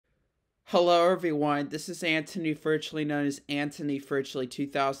Hello everyone, this is Anthony, virtually known as Anthony Virtually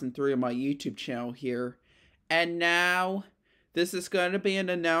 2003 on my YouTube channel here. And now, this is going to be an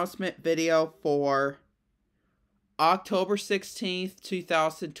announcement video for October 16th,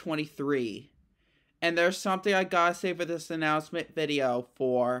 2023. And there's something I gotta say for this announcement video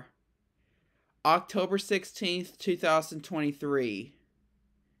for October 16th, 2023.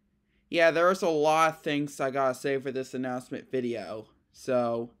 Yeah, there's a lot of things I gotta say for this announcement video.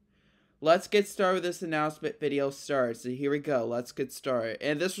 So, let's get started with this announcement video started. So here we go. Let's get started.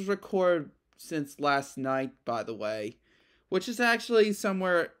 And this was recorded since last night, by the way. Which is actually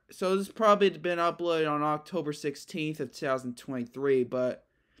somewhere... So this has probably been uploaded on October 16th of 2023. But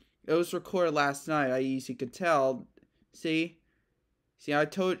it was recorded last night, as you could tell. See? See, I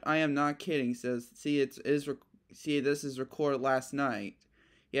am not kidding. It says, see, this is recorded last night.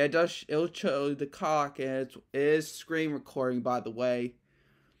 Yeah, it'll show the clock, and it is screen recording, by the way.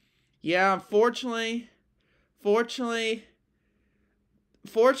 Yeah, unfortunately, the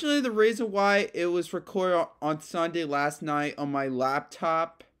reason why it was recorded on Sunday last night on my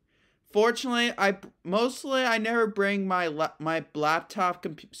laptop, fortunately, I never bring my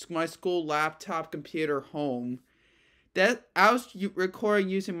school laptop computer home. I was recording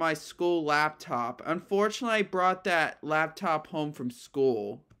using my school laptop. Unfortunately, I brought that laptop home from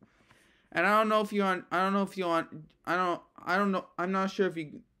school. And I'm not sure if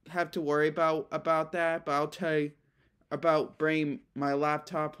you have to worry about that, but I'll tell you about bringing my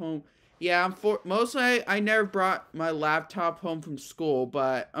laptop home. Yeah, mostly I never brought my laptop home from school,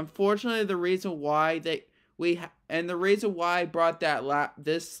 but unfortunately the reason why I brought that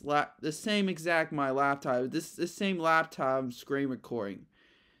the same exact my laptop, the same laptop I'm screen recording.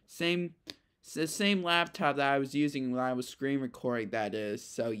 The same laptop that I was using when I was screen recording, that is.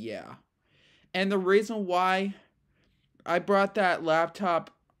 So yeah. And the reason why I brought that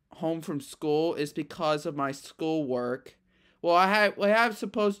laptop home from school is because of my schoolwork. Well, I have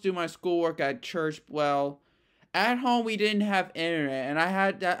supposed to do my schoolwork at church. Well, at home we didn't have internet, and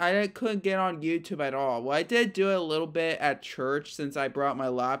I couldn't get on YouTube at all. Well, I did do it a little bit at church since I brought my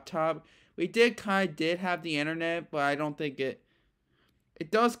laptop. We did have the internet, but I don't think it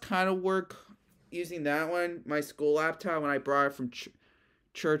does kind of work using that one, my school laptop, when I brought it from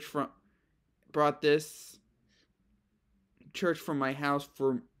church brought this church from my house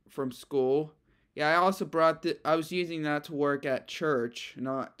from school. Yeah, I also I was using that to work at church,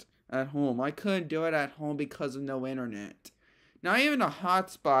 not at home. I couldn't do it at home because of no internet. Not even a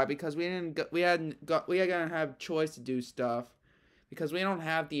hotspot, because we gotta have choice to do stuff because we don't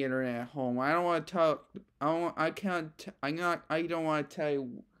have the internet at home. I don't want to tell. I don't want to tell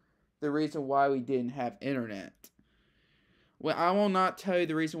you the reason why we didn't have internet. Well, I will not tell you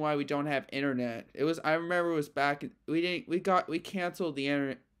the reason why we don't have internet. I remember it was back we canceled the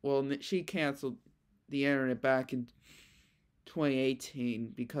internet. Well, she canceled the internet back in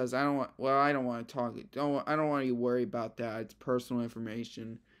 2018 because I don't want to talk. I don't want you to worry about that. It's personal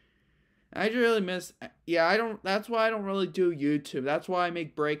information. I really miss. Yeah, that's why I don't really do YouTube. That's why I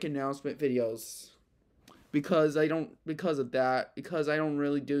make break announcement videos. Because I don't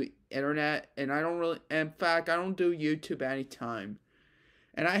really do internet, and in fact, I don't do YouTube anytime.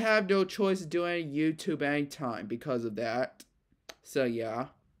 And I have no choice to do any YouTube anytime because of that. So yeah.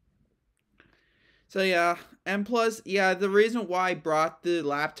 And plus, yeah, the reason why I brought the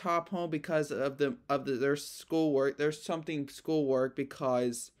laptop home because of their schoolwork. There's something schoolwork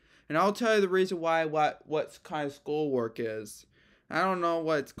because, and I'll tell you the reason why what kind of schoolwork is. I don't know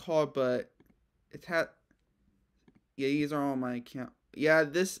what it's called, but yeah, these are on my account. Yeah,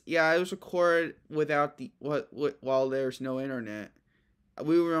 it was recorded without while there's no internet.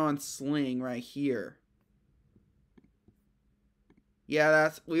 We were on Sling right here. Yeah,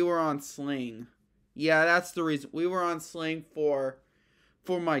 we were on Sling. Yeah, that's the reason. We were on Sling for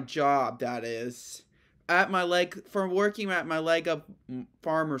my job, that is. For working at my leg up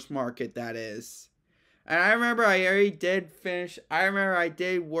farmer's market, that is. And I remember we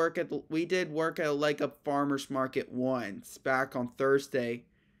did work at a leg up farmer's market once, back on Thursday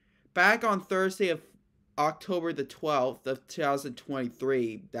of October the 12th of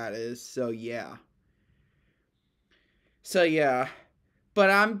 2023, that is. So yeah. But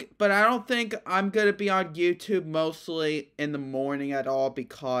I don't think I'm gonna be on YouTube mostly in the morning at all,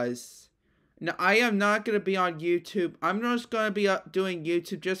 because no, I am not gonna be on YouTube. I'm just gonna be doing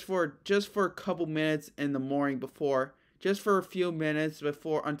YouTube just for a couple minutes in the morning just for a few minutes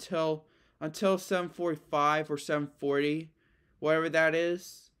before until 7:45 or 7:40, whatever that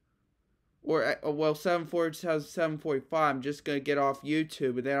is. Or well, 7:40 to 7:45. I'm just gonna get off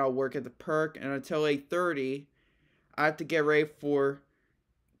YouTube, and then I'll work at the perk, and until 8:30, I have to get ready for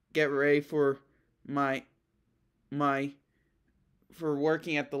get ready for my my for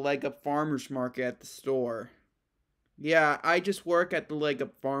working at the Leg Up Farmers Market at the store. Yeah, I just work at the Leg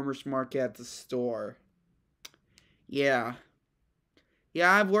Up Farmers Market at the store. Yeah.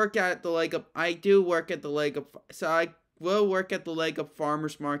 Yeah, I work at the Leg Up. I do work at the Leg Up. So I will work at the Leg Up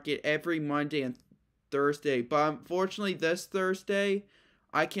Farmers Market every Monday and Thursday. But unfortunately, this Thursday,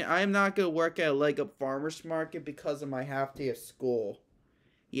 I am not gonna work at a Leg Up Farmers Market because of my half day of school.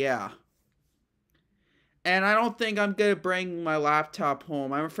 Yeah. And I don't think I'm gonna bring my laptop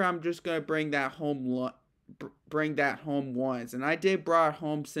home. I'm afraid I'm just gonna bring that home once. And I did brought it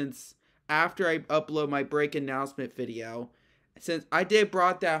home since after I upload my break announcement video. Since I did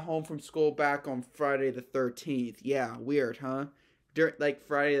brought that home from school back on Friday the 13th. Yeah, weird, huh? Like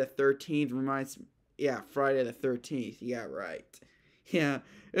Friday the 13th reminds me. Yeah, Friday the 13th. Yeah, right. Yeah,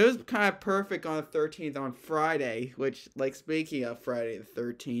 it was kind of perfect on the 13th on Friday, which, like, speaking of Friday the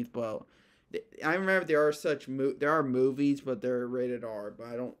 13th, well, I remember there are movies, but they're rated R, but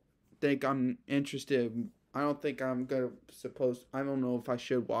I don't think I'm interested. I don't think I'm gonna I don't know if I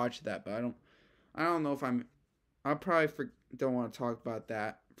should watch that, but I don't know if I probably don't want to talk about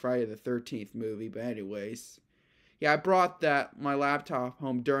that Friday the 13th movie, but anyways. Yeah, I brought my laptop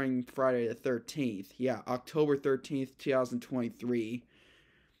home during Friday the 13th. Yeah, October 13th, 2023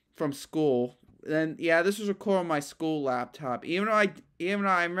 from school. Then yeah, this was recorded on my school laptop. Even though I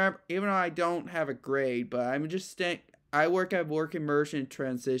don't have a grade, but I'm just staying. I work at Work Immersion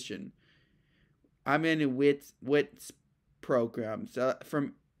Transition. I'm in a WITS program. So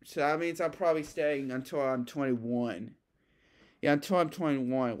that means I'm probably staying until I'm 21. Yeah, until I'm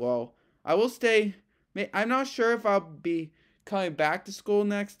 21. Well, I will stay. I'm not sure if I'll be coming back to school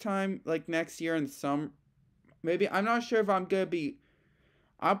next time, like next year in the summer. Maybe I'm not sure if I'm gonna be.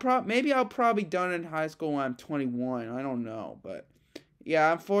 Maybe I'll probably done in high school when I'm 21. I don't know, but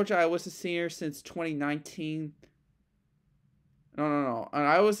yeah, unfortunately, I was a senior since 2019. No. And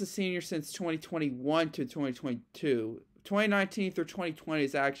I was a senior since 2021 to 2022. 2019 through 2020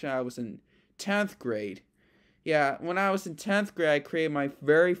 is actually I was in 10th grade. Yeah, when I was in 10th grade, I created my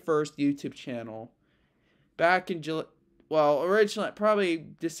very first YouTube channel. Back in originally, probably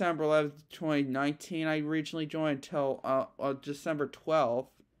December 11th, 2019, I originally joined until December 12th.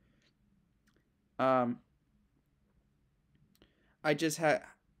 I just had,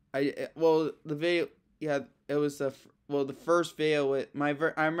 the video, yeah, it was the first video, I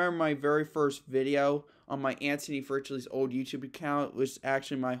remember my very first video on my Anthony Virtually's old YouTube account was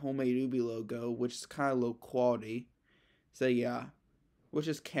actually my homemade Ubi logo, which is kind of low quality. So yeah. Which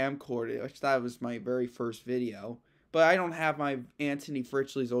is camcorder. I thought was my very first video. But I don't have my Anthony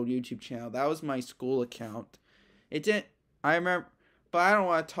Virtually's old YouTube channel. That was my school account. It didn't. I remember. But I don't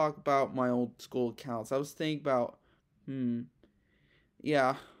want to talk about my old school accounts. I was thinking about.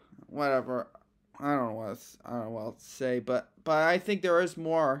 Yeah. Whatever. I don't know what to say. But I think there is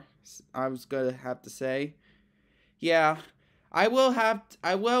more I was going to have to say. Yeah. I will have to.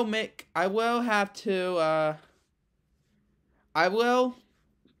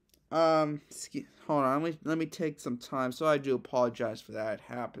 Hold on, let me take some time. So I do apologize for that. It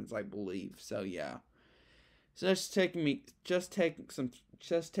happens, I believe. So yeah. So taking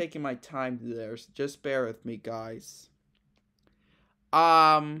my time there. So just bear with me, guys.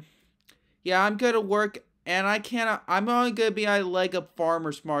 Yeah, I'm gonna work, and I'm only gonna be at Leg Up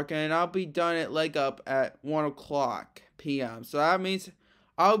Farmers Market, and I'll be done at Leg Up at 1:00 p.m. So that means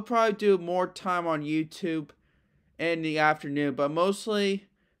I'll probably do more time on YouTube in the afternoon, but mostly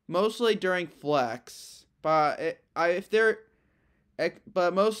during flex. But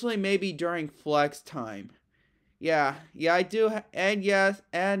but mostly maybe during flex time. Yeah, I do, and yes,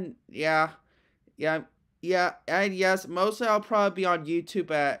 and yeah, and yes. Mostly I'll probably be on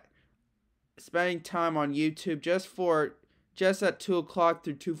YouTube spending time on YouTube just at 2:00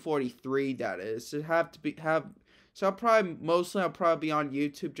 through 2:43. That is, So I'll probably be on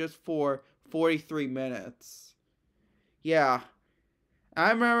YouTube just for 43 minutes. Yeah.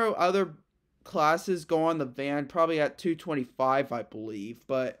 I remember other classes go on the van probably at 2:25, I believe.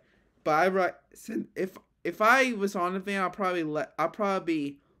 But if I was on the van, I'll probably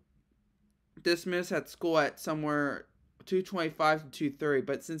be dismissed at school at somewhere 2:25 to 2:30.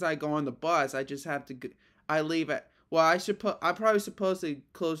 But since I go on the bus, I just have to. I leave at. Well, I'm probably supposed to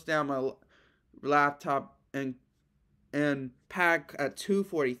close down my laptop and pack at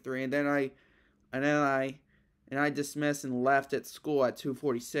 2:43, and I dismissed and left at school at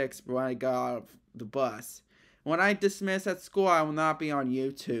 2:46 when I got out of the bus. When I dismiss at school, I will not be on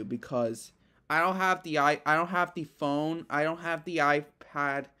YouTube because I don't have the phone, I don't have the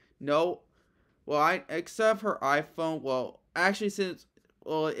iPad. No, well, except for iPhone. Well, actually, since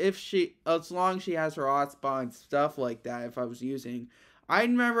well, if she, as long as she has her hotspot and stuff like that, if I was using, I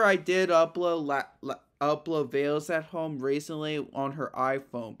remember I did upload videos at home recently on her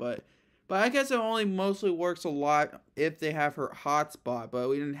iPhone, but I guess it only mostly works a lot if they have her hotspot, but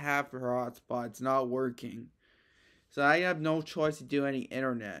we didn't have her hotspot. It's not working. So I have no choice to do any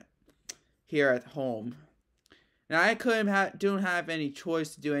internet here at home. And I don't have any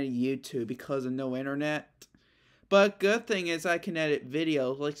choice to do any YouTube because of no internet. But good thing is I can edit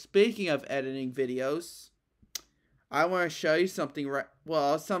videos. Like, speaking of editing videos, I want to show you something.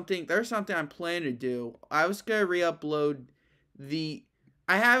 There's something I'm planning to do. I was gonna re-upload the.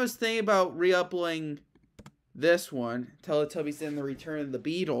 I was thinking about re-uploading this one, Teletubbies and the Return of the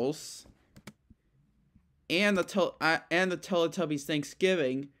Beatles, and the Teletubbies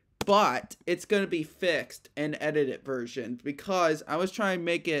Thanksgiving, but it's gonna be fixed and edited version because I was trying to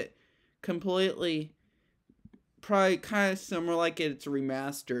make it completely, probably kind of similar, like it's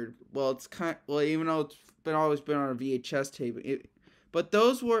remastered. Well, even though it's always been on a VHS tape, but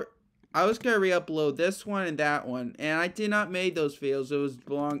those were. I was gonna re-upload this one and that one, and I did not make those videos.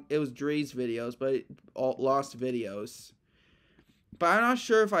 It was Dre's videos, but all lost videos. But I'm not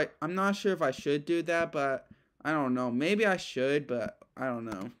sure if I should do that, but I don't know. Maybe I should, but I don't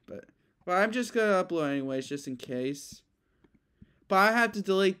know. But I'm just gonna upload anyways, just in case. But I have to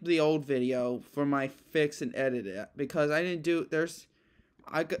delete the old video for my fix and edit it because I didn't do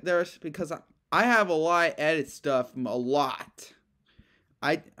because I have a lot of edit stuff, a lot.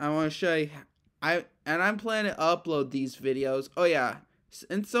 I want to show you. I'm planning to upload these videos. Oh yeah,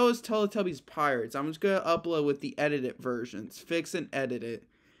 and so is Teletubbies Pirates. I'm just gonna upload with the edited versions, fix and edit it,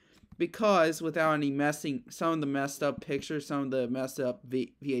 because without any some of the messed up pictures, some of the messed up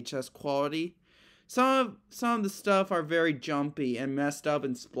VHS quality, some of the stuff are very jumpy and messed up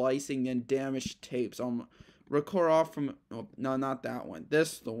and splicing and damaged tapes. I'll record off from. Oh, no, not that one.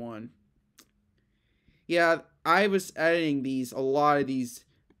 This is the one. Yeah, I was editing a lot of these.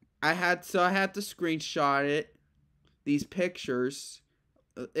 I had to screenshot it, these pictures,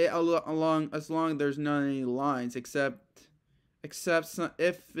 as long as there's not any lines, except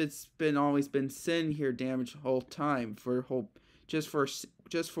if it's always been sitting here damaged the whole time just for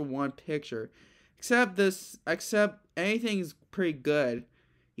one picture. Except anything's pretty good.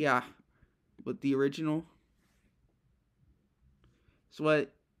 Yeah, with the original. So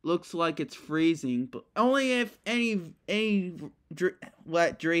what looks like it's freezing, but only if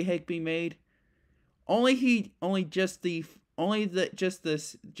let Dre Higby made.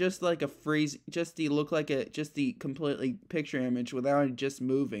 Just like a freeze, just the completely picture image without it just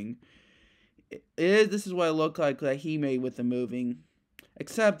moving. This is what it looked like that he made with the moving.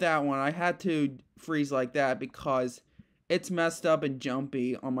 Except that one, I had to freeze like that because it's messed up and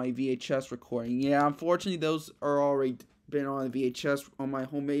jumpy on my VHS recording. Yeah, unfortunately those are already been on VHS, on my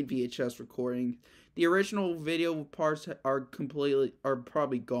homemade VHS recording. The original video parts are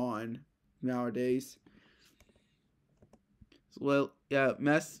probably gone nowadays. Well, yeah,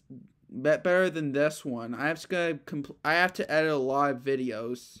 better than this one. I have to edit a lot of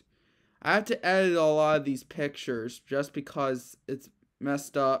videos. I have to edit a lot of these pictures just because it's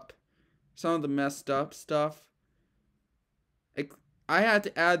messed up. Some of the messed up stuff. I had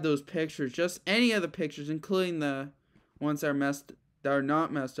to add those pictures, just any of the pictures, including the ones that are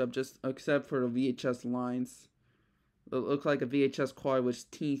not messed up, just except for the VHS lines. It looks like a VHS quality with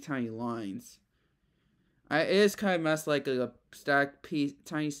teeny tiny lines. It is kind of messed like a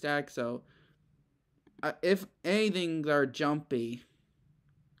tiny stack. So, if anything, they're jumpy.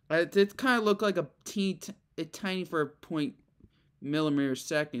 It kind of look like a tiny for a point millimeter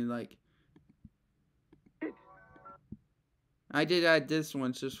second. Like, I did add this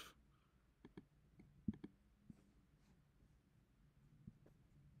one just.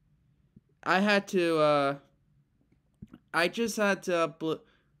 I just had to upload.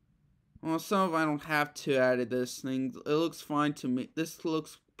 Well, some of I don't have to edit this thing. It looks fine to me. This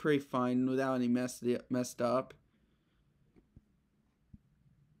looks pretty fine without any messed up.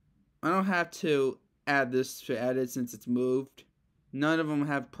 I don't have to add this to edit since it's moved. None of them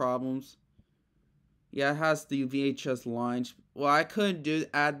have problems. Yeah, it has the VHS lines. Well, I couldn't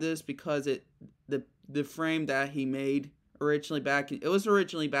add this because the frame that he made originally it was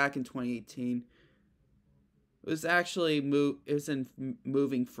originally back in 2018. It was actually it was in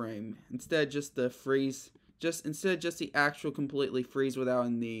moving frame instead just the freeze. Instead just the actual completely freeze without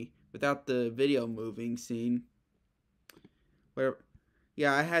the video moving scene.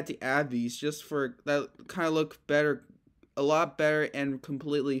 Yeah, I had to add these just for that kind of look better, a lot better, and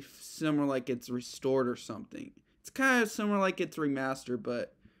completely similar, like it's restored or something. It's kind of similar like it's remastered,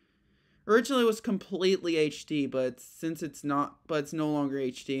 but Originally it was completely HD, but since it's not, but it's no longer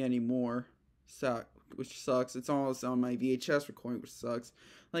HD anymore. Which sucks. It's almost on my VHS recording, which sucks.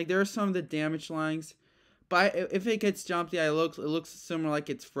 Like there are some of the damage lines, but if it gets jumpy, it looks similar like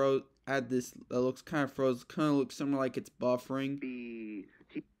it's froze. Add this, it looks kind of frozen. Kind of looks similar like it's buffering,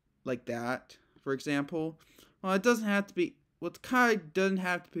 like that, for example. Well, it doesn't have to be. Well, it kind of doesn't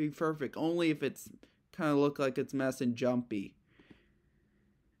have to be perfect. Only if it's kind of look like it's messy and jumpy.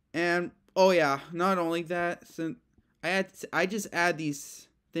 And oh yeah, not only that, since I just add these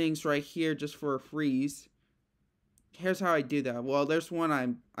things right here just for a freeze. Here's how I do that. Well, there's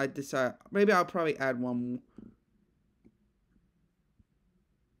one I decide maybe I'll probably add one more.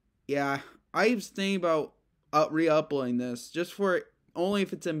 Yeah, I was thinking about re-uploading this just for only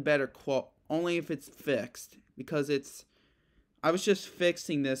if it's in better only if it's fixed, because I was just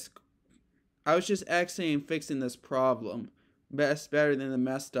fixing this. I was just exiting and fixing this problem. Better than the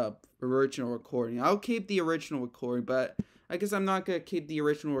messed up original recording. I'll keep the original recording, but I guess I'm not gonna keep the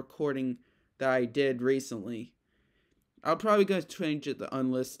original recording that I did recently. I'll probably gonna change it to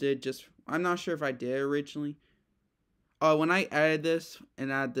unlisted. I'm not sure if I did originally. Oh, when I added this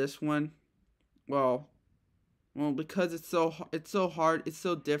and add this one, well, because it's so hard, it's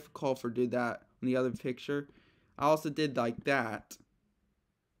so difficult for do that in the other picture. I also did like that.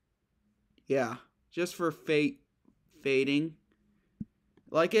 Yeah, just for fading.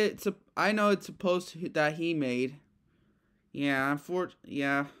 Like I know it's supposed to, that he made. Yeah, I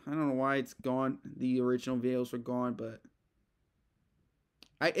don't know why it's gone. The original videos were gone, but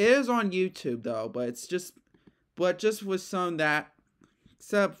it is on YouTube though. But just with some that,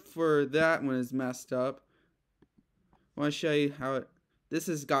 except for that one is messed up. I want to show you how this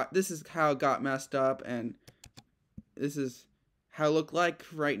is how it got messed up, and this is how it looked like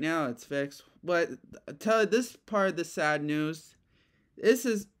right now. It's fixed. But tell you this part of the sad news. This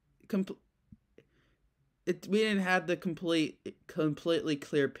is we didn't have the completely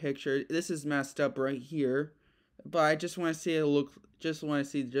clear picture. This is messed up right here, but I just want to see it look. Just want to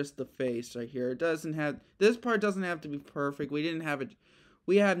see just the face right here. It doesn't have, this part doesn't have to be perfect. We didn't have it.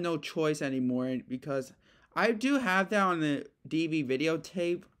 We have no choice anymore because I do have that on the DV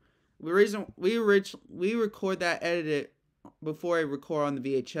videotape. We record that, edit it before I record on the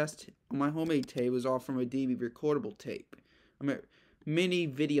VHS. My homemade tape was all from a DV recordable tape. I mean, mini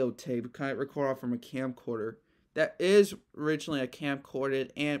videotape, kind of record off from a camcorder. That is originally a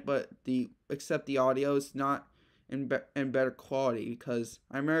camcorder, but except the audio is not in better quality, because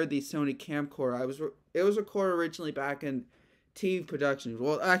I remember the Sony camcorder. It was recorded originally back in TV Productions.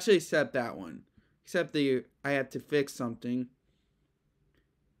 Well, actually, except that one, except I had to fix something.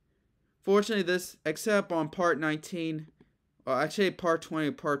 Fortunately, except on part 19, actually part 20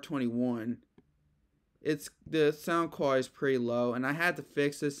 and part 21. The sound quality is pretty low, and I had to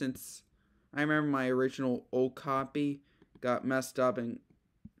fix this since I remember my original old copy got messed up and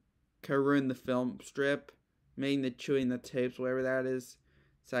ruined the film strip, making the chewing the tapes, whatever that is.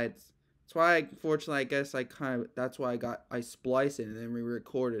 So that's why, unfortunately, I guess that's why I spliced it and then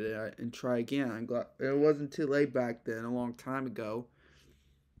re-recorded it and try again. I'm glad it wasn't too late back then, a long time ago.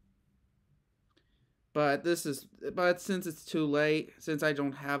 But since it's too late, since I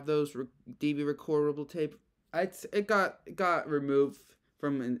don't have those DV recordable tape, it got removed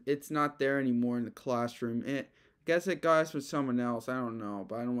from. It's not there anymore in the classroom. I guess it got from someone else. I don't know,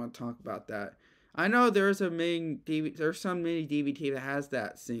 but I don't want to talk about that. I know there's some mini DVD that has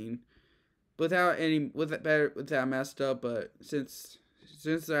that scene, with that messed up. But since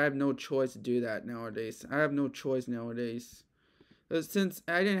I have no choice to do that nowadays, Since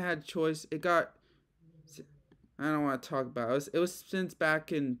I didn't have a choice, it got. I don't want to talk about it. It was since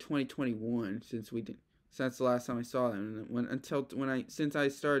back in 2021 since the last time I saw them. Since I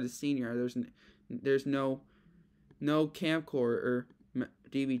started the senior, there's no camcorder or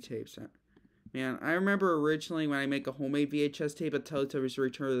DV tapes. Man, I remember originally when I make a homemade VHS tape of Teletubbies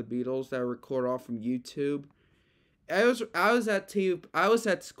Return of the Beatles that I record off from YouTube. I was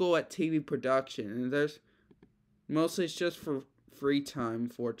at school at TV Production, and mostly it's just for free time,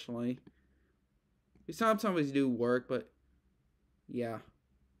 unfortunately. We sometimes do work, but yeah.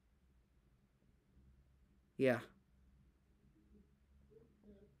 Yeah,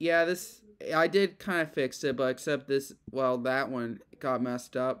 I did kind of fix it, but except that one got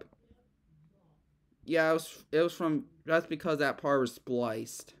messed up. Yeah, that's because that part was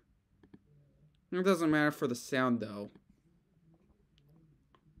spliced. It doesn't matter for the sound though.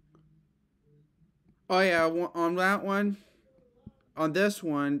 Oh yeah, on that one, on this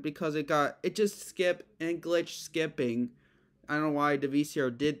one, because it just skipped and glitched skipping. I don't know why the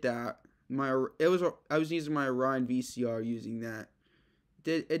VCR did that. I was using my Orion VCR using that.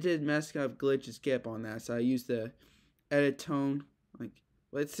 did mess up glitch and skip on that, so I used the edit tone. Like,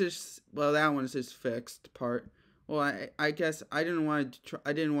 let's just, well, that one's just fixed part. Well, I guess I didn't want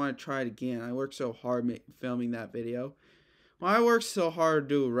to try it again. I worked so hard filming that video. Well, I worked so hard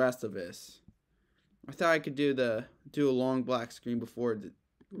to do the rest of this. I thought I could do a long black screen before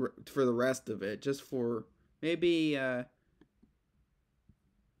for the rest of it, just for maybe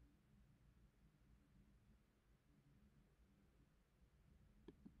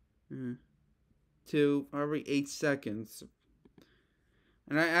to every 8 seconds.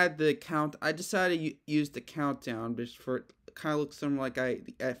 And I add the count. I decided to use the countdown, just for it kind of looks something like I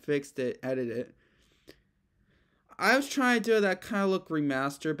fixed it, edited it. I was trying to do that kind of look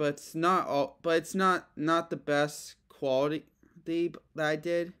remaster, but it's not all. But it's not the best quality that I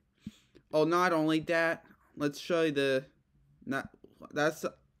did. Oh, not only that. Let's show you the. That's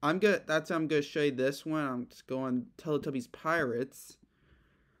I'm gonna show you this one. I'm just going Teletubbies Pirates.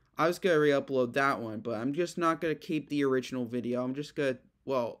 I was gonna re-upload that one, but I'm just not gonna keep the original video. I'm just gonna,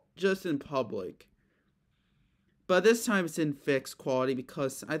 well, just in public. But this time it's in fixed quality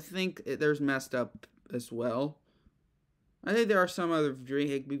because I think there's messed up as well. I think there are some other Dream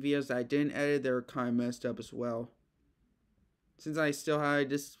Higby videos that I didn't edit that were kind of messed up as well. Since I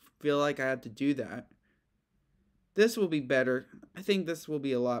just feel like I have to do that. This will be better. I think this will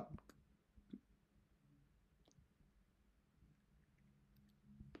be a lot.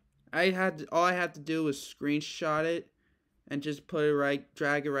 All I had to do was screenshot it and just put it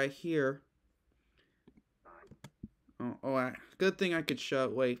drag it right here. Good thing I could show.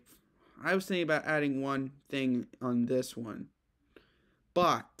 Wait, I was thinking about adding one thing on this one,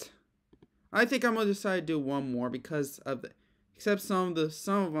 but I think I'm gonna decide to do one more because of except some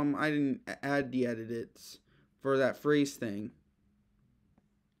of them I didn't add the edits for that freeze thing.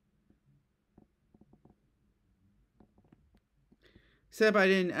 Except I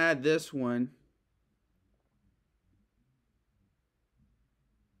didn't add this one.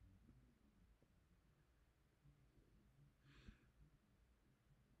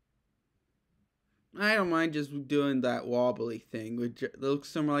 I don't mind just doing that wobbly thing, which looks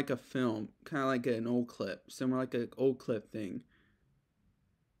somewhat like a film, kind of like an old clip, somewhat like an old clip thing.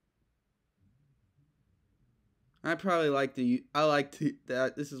 I probably like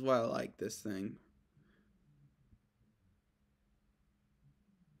that. This is why I like this thing.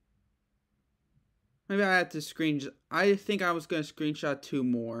 Maybe I have to I think I was going to screenshot 2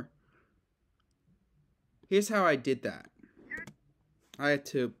 more. Here's how I did that. I had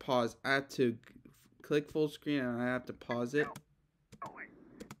to pause. I had to click full screen and I have to pause it.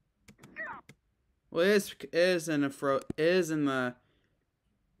 Well, it is in the.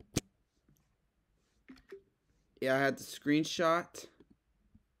 Yeah, I had the screenshot.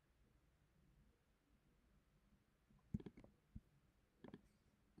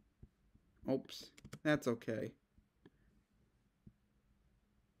 Oops, that's okay.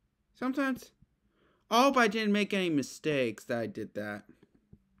 Sometimes, I hope I didn't make any mistakes that I did that.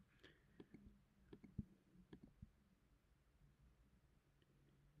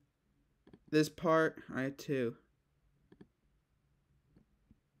 This part, I had to.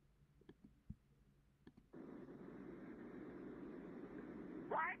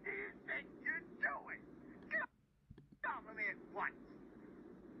 What do you think you're doing? Get off of me at once.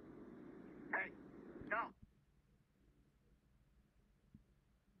 Hey, no.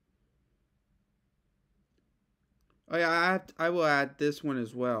 Oh yeah, I will add this one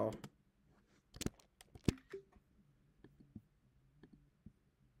as well.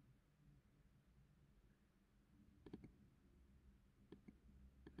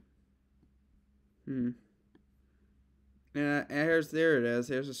 Yeah, and there it is.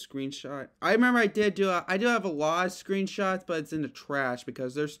 There's a screenshot. I remember I do have a lot of screenshots, but it's in the trash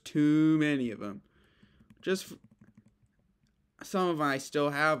because there's too many of them. Just some of them I still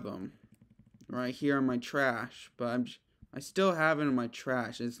have them right here in my trash, but I still have it in my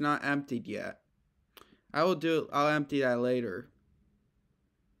trash. It's not emptied yet. I'll empty that later.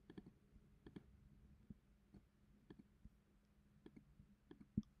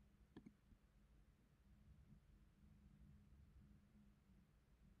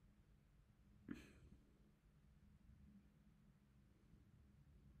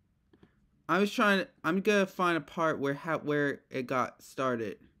 I'm gonna find a part where it got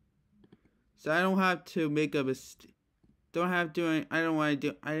started. So I don't have to make a mistake. I didn't want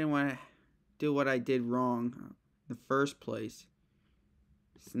to do what I did wrong in the first place.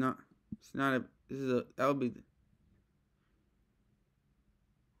 It's not a, that would be.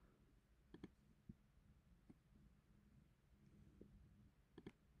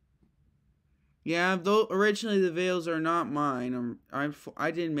 Yeah, though originally the videos are not mine.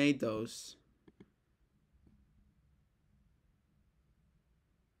 I didn't make those.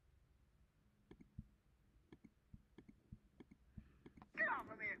 Get off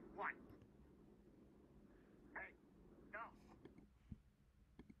of me at once! Hey,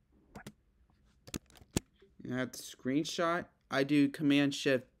 no. I have the screenshot. I do Command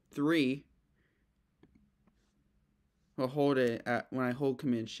Shift 3. I'll hold it at when I hold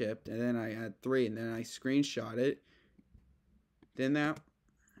Command Shift, and then I add 3, and then I screenshot it. Then that.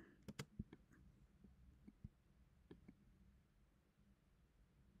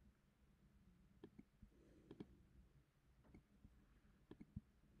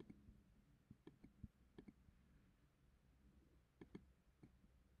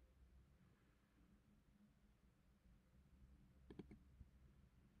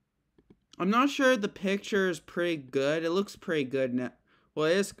 I'm not sure the picture is pretty good. It looks pretty good now. Well,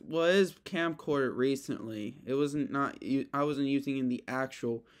 it is camcordered recently. It wasn't not. I wasn't using in the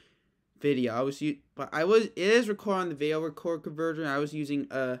actual video. It is recording on the video record converter. I was using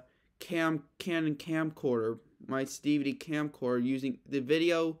a Canon camcorder, my DVD camcorder. Using the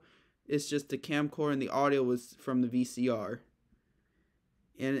video is just the camcorder, and the audio was from the VCR.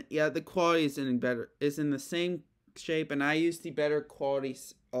 And yeah, the quality is in the same shape, and I use the better quality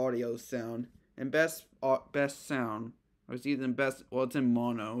audio sound and best sound. I was using best. Well, it's in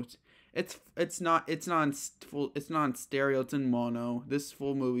mono. It's not in stereo. It's in mono. This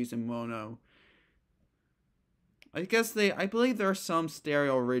full movie's in mono. I believe there are some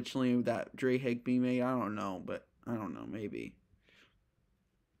stereo originally that Dre Higby made. I don't know, but I don't know, maybe.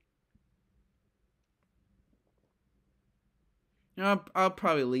 I'll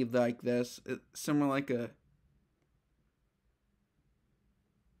probably leave like this. Somewhere like a.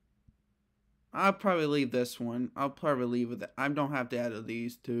 I'll probably leave this one. I'll probably leave with it. I don't have to add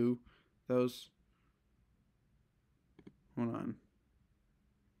these two. Those. Hold on.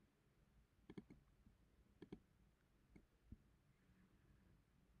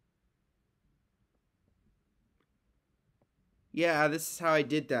 Yeah, this is how I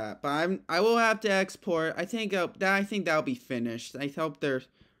did that. But I will have to export. I think that'll be finished. I hope there's,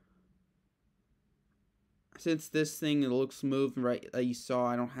 since this thing looks smooth right that you saw,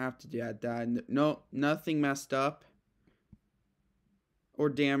 I don't have to add that. No, nothing messed up or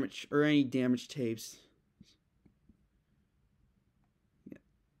damage or any damage tapes.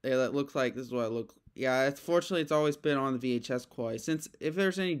 Yeah, that looks like this is what it looks. Yeah, fortunately it's always been on the VHS quality. Since if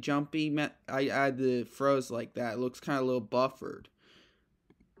there's any jumpy, I add the froze like that. It looks kind of a little buffered.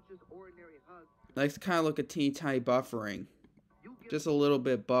 Like kind of look a teeny tiny buffering. Just a little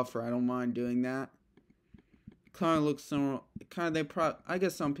bit buffer. I don't mind doing that. Kind of looks similar. I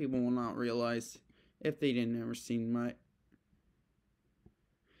guess some people will not realize if they didn't ever seen my. If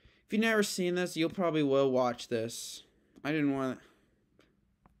you've never seen this, you'll probably will watch this. I didn't want.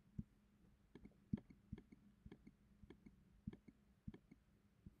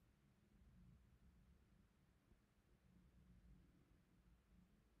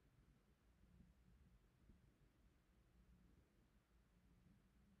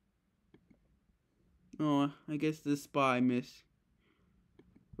 Oh, I guess this spot I missed.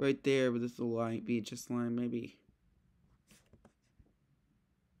 Right there with this little line, VHS line, maybe.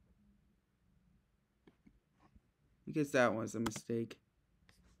 I guess that was a mistake.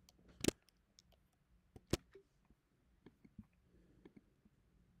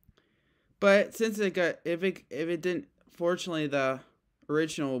 But since it got, if it didn't, fortunately the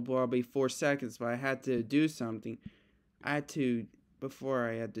original will probably 4 seconds, but I had to do something. I had to, before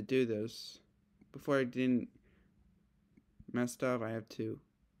I had to do this, before I didn't messed up, I have to.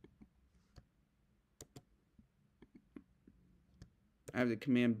 I have to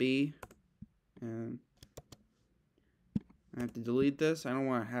Command B, and I have to delete this. I don't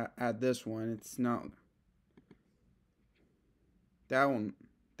want to add this one. It's not. That one,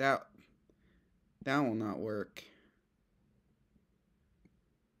 that will not work.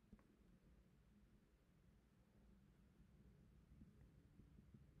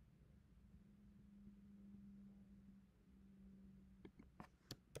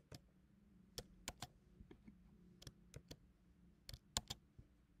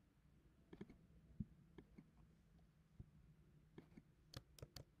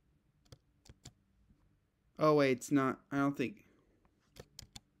 Oh wait, it's not. I don't think.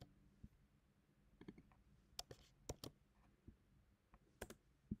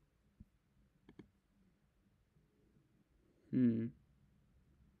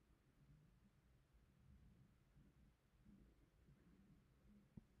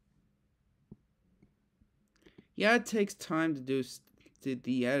 Yeah, it takes time to do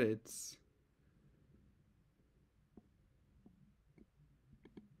the edits.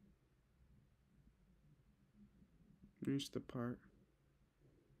 finish the part.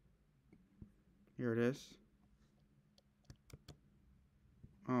 Here it is.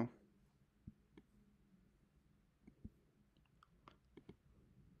 Oh.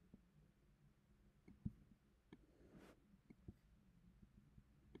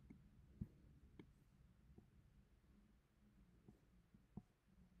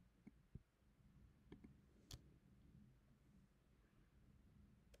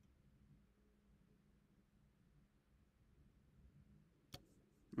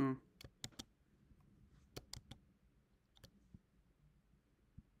 Oh.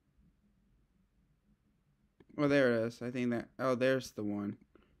 Well, there it is. I think that. Oh, there's the one.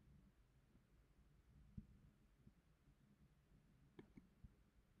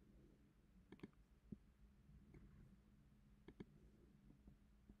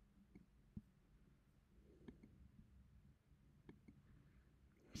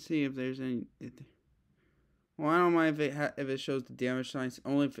 See if there's any. Well, I don't mind if it shows the damage signs.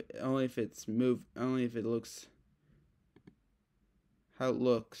 Only if it's moved. Only if it looks how it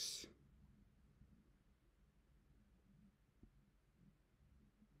looks.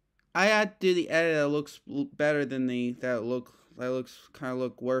 I had to do the edit that looks better than that looks kind of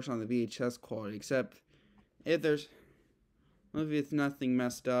look worse on the VHS quality. Except if there's, if it's nothing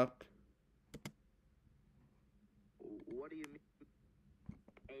messed up. What do you mean?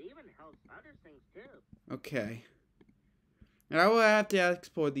 It even helps other things too. Okay. And I will have to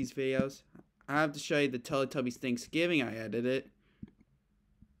export these videos. I have to show you the Teletubbies Thanksgiving I edited.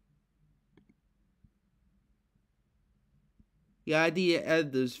 Yeah, I did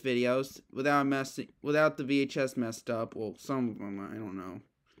edit those videos without the VHS messed up. Well, some of them, I don't know.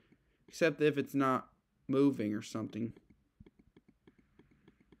 Except if it's not moving or something.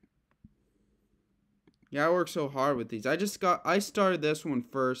 Yeah, I worked so hard with these. I started this one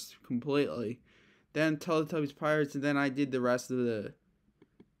first completely. Then Teletubbies Pirates, and then I did the rest of the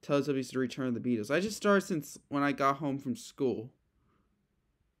Teletubbies Return of the Beatles. I just started since when I got home from school.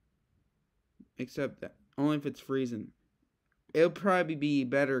 Except that only if it's freezing. It'll probably be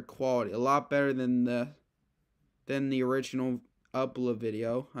better quality, a lot better than the original upload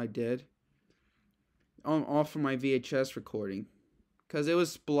video I did. All from my VHS recording, cause it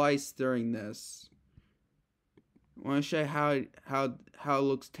was spliced during this. Want to show you how it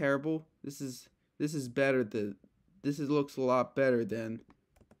looks terrible? This is better looks a lot better than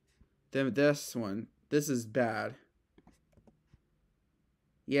this one. This is bad.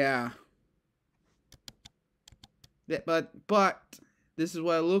 Yeah. But this is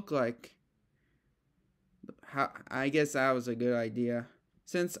what it looked like. I guess that was a good idea.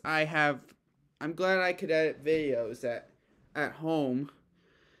 Since I'm glad I could edit videos at home.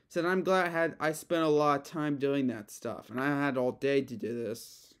 So I'm glad I spent a lot of time doing that stuff, and I had all day to do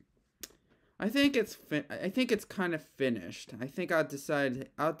this. I think it's kind of finished. I think I'll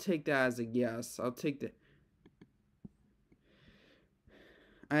take that as a yes. I'll take the.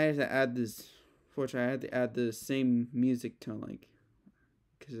 I had to add this. Fortunately, I had to add the same music tone, like,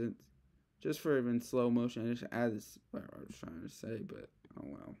 cause it's just for even slow motion. I just add this. What I was trying to say, but oh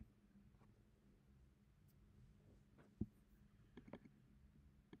well.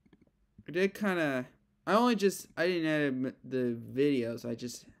 I did kind of. I didn't edit the videos. I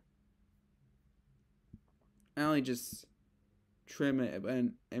only just trim it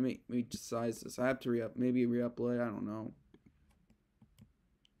and make sizes. I have to maybe re-upload it. I don't know.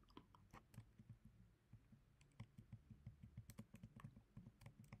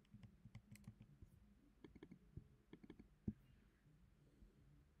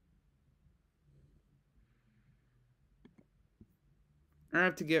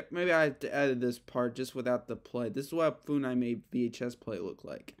 Maybe I have to edit this part just without the play. This is what Funai made VHS play look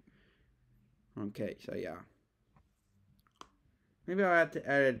like. Okay, so yeah. Maybe I'll have to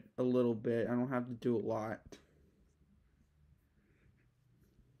edit a little bit. I don't have to do a lot.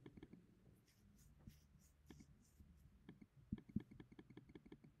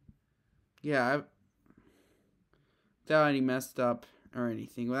 Yeah, without any messed up or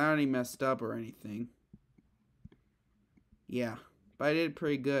anything. Yeah. But I did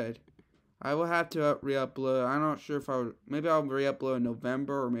pretty good. I will have to re-upload. I'm not sure if maybe I'll re-upload in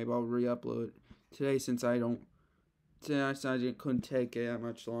November, or maybe I'll re-upload today since I couldn't take it that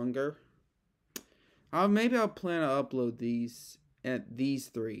much longer. Maybe I'll plan to upload these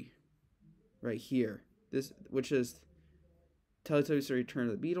three right here. Which is Teletubbies Return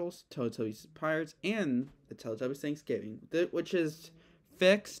of the Beatles, Teletubbies Pirates, and the Teletubbies Thanksgiving, which is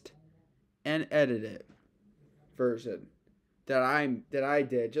fixed and edited version that I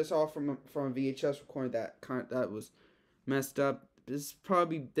did just all from a VHS recording that was messed up. This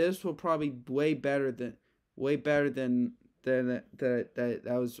will probably way better than that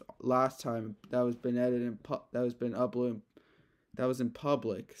was last time. That was been edited and that was been uploaded. That was in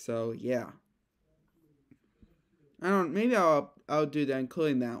public. So yeah. I don't. Maybe I'll do that,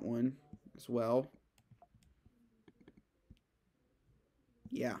 including that one as well.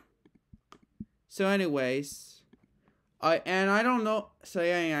 Yeah. So, anyways, I don't know. So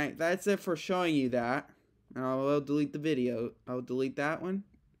yeah, that's it for showing you that. And I will delete the video. I'll delete that one.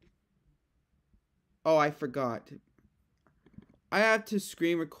 Oh, I forgot. I have to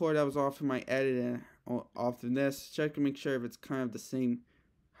screen record. I was off of my editing off of this. Check to make sure if it's kind of the same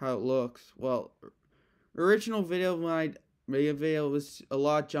how it looks. Well, original video when I made a video was a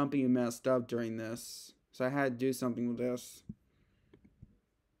lot jumpy and messed up during this, so I had to do something with this.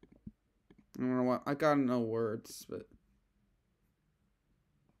 I don't know what I got no words, but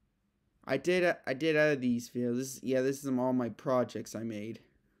I did edit these videos. This is all my projects I made.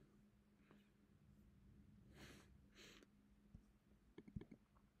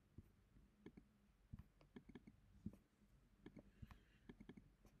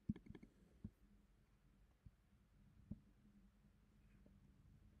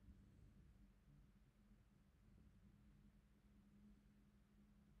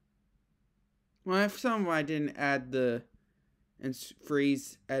 Well, for some of them I didn't add the and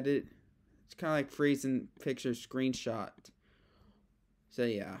freeze edit. It's kind of like freezing picture screenshot. So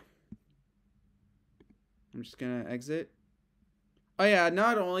yeah, I'm just gonna exit. Oh yeah,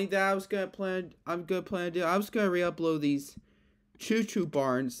 not only that, I was gonna plan to do. I was gonna re-upload these Choo Choo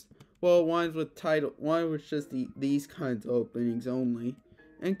Barns. Well, ones with title. One was just these kinds of openings only,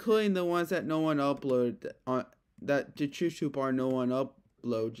 including the ones that no one uploaded on that the Choo Choo Barn no one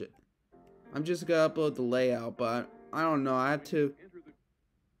uploaded. I'm just gonna upload the layout, but I don't know. I had to.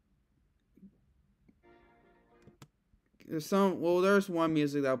 There's one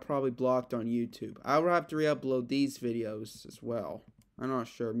music that probably blocked on YouTube. I would have to re-upload these videos as well. I'm not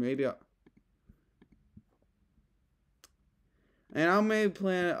sure. Maybe I'll maybe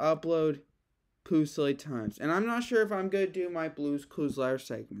plan to upload Pooh Silly Times. And I'm not sure if I'm gonna do my Blues Clues Live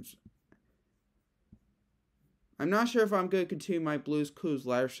segments. I'm not sure if I'm gonna continue my Blues Clues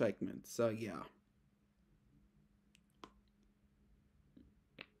Live segments. So yeah.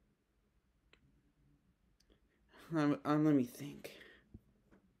 Let me think.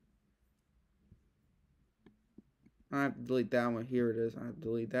 I have to delete that one. Here it is. I have to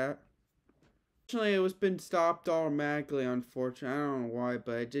delete that. Unfortunately, it was been stopped automatically. Unfortunately, I don't know why,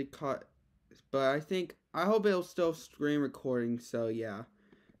 but I did cut. But I hope it'll still screen recording. So yeah,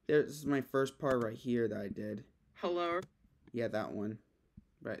 this is my first part right here that I did. Hello. Yeah, that one.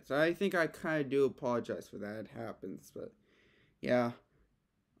 Right. So I think I kind of do apologize for that. It happens, but yeah.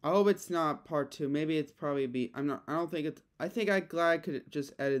 I hope it's not part 2. Maybe it's probably be. I don't think it's. I think I'm glad I could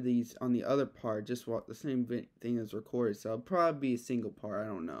just edit these on the other part, just what the same thing as recorded. So it'll probably be a single part. I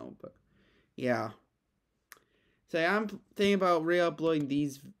don't know, but yeah. So I'm thinking about re-uploading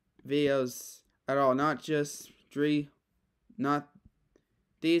these videos at all, not just not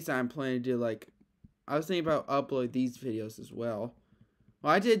these. I'm planning to do like. I was thinking about uploading these videos as well.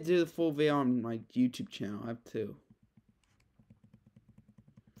 Well, I did do the full video on my YouTube channel. I have to.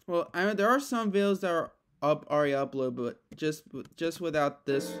 Well, I mean, there are some videos that are already uploaded, but just without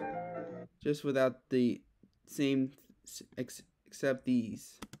this, just without the same, except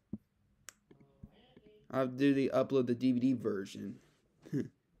these. I'll upload the DVD version.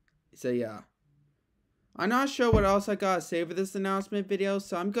 So yeah, I'm not sure what else I gotta say for this announcement video,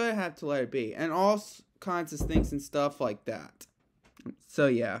 so I'm gonna have to let it be, and all kinds of things and stuff like that. So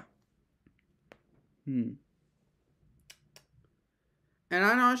yeah. And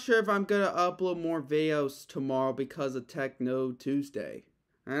I'm not sure if I'm going to upload more videos tomorrow because of Techno Tuesday.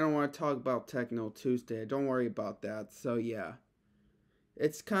 I don't want to talk about Techno Tuesday. Don't worry about that. So yeah.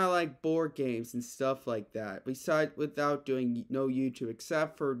 It's kind of like board games and stuff like that. Without doing no YouTube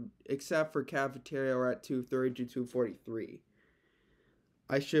except for Cafeteria or at 2:30 to 2:43.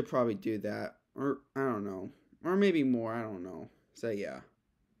 I should probably do that. Or I don't know. Or maybe more. I don't know. So yeah.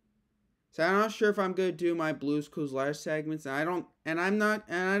 So I'm not sure if I'm gonna do my Blues Clues Live segments. I don't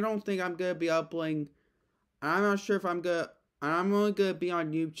think I'm gonna be uploading. I'm not sure if I'm only gonna be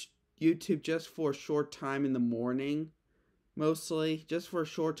on YouTube just for a short time in the morning, mostly just for a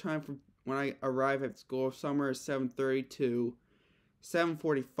short time from when I arrive at school, somewhere 7:30 to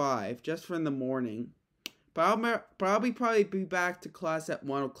 7:45, just for in the morning. But I'll probably be back to class at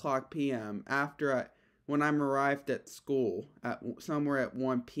 1:00 p.m. when I'm arrived at school at somewhere at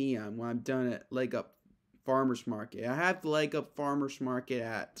 1 p.m. when I'm done at Leg Up Farmers Market. I have the Leg Up Farmers Market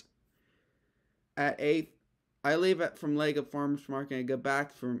at 8. I leave from Leg Up Farmers Market and I go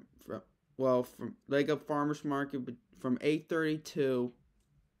back from well, from Lego Farmers Market from 8:30 to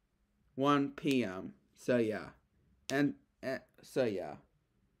 1 p.m. So yeah, and so yeah,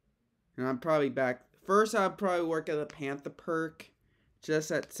 and I'm probably back. First, I'll probably work at the Panther Perk,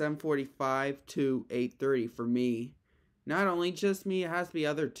 just at 7:45 to 8:30 for me. Not only just me, it has to be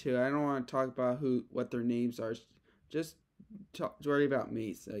other two. I don't want to talk about what their names are. Just worry about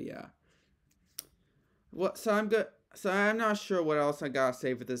me. So yeah. What? So I'm good. So I'm not sure what else I gotta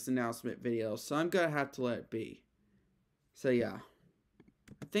say for this announcement video. So I'm gonna have to let it be. So yeah.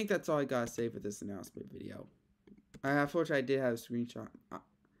 I think that's all I gotta say for this announcement video. Unfortunately, I did have a screenshot.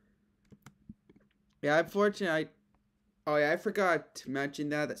 Yeah, unfortunately, oh yeah, I forgot to mention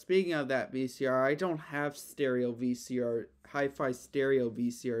that. Speaking of that VCR, I don't have stereo VCR, hi-fi stereo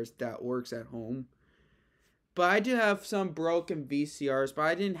VCRs that works at home. But I do have some broken VCRs. But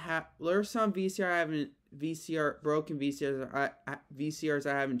I didn't have. There's some broken VCRs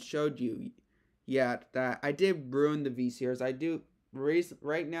I haven't showed you yet. That I did ruin the VCRs. I do.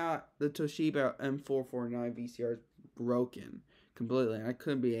 Right now, the Toshiba M449 VCR is broken completely, and I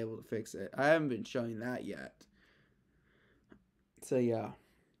couldn't be able to fix it. I haven't been showing that yet. So yeah.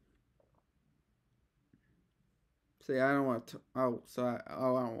 So yeah, I don't want to. I don't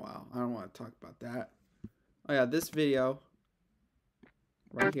want to talk about that. Oh yeah, this video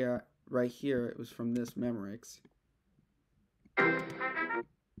right here, it was from this Memorex.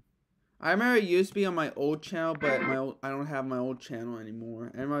 I remember it used to be on my old channel, but I don't have my old channel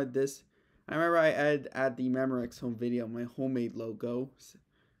anymore. I remember I added the Memorex home video, my homemade logo,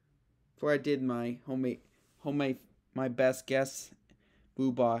 before I did my my best guess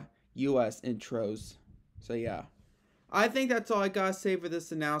Booba US intros. So yeah, I think that's all I gotta say for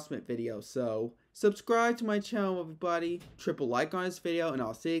this announcement video. So subscribe to my channel, everybody. Triple like on this video, and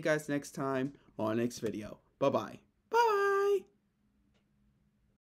I'll see you guys next time on the next video. Bye bye.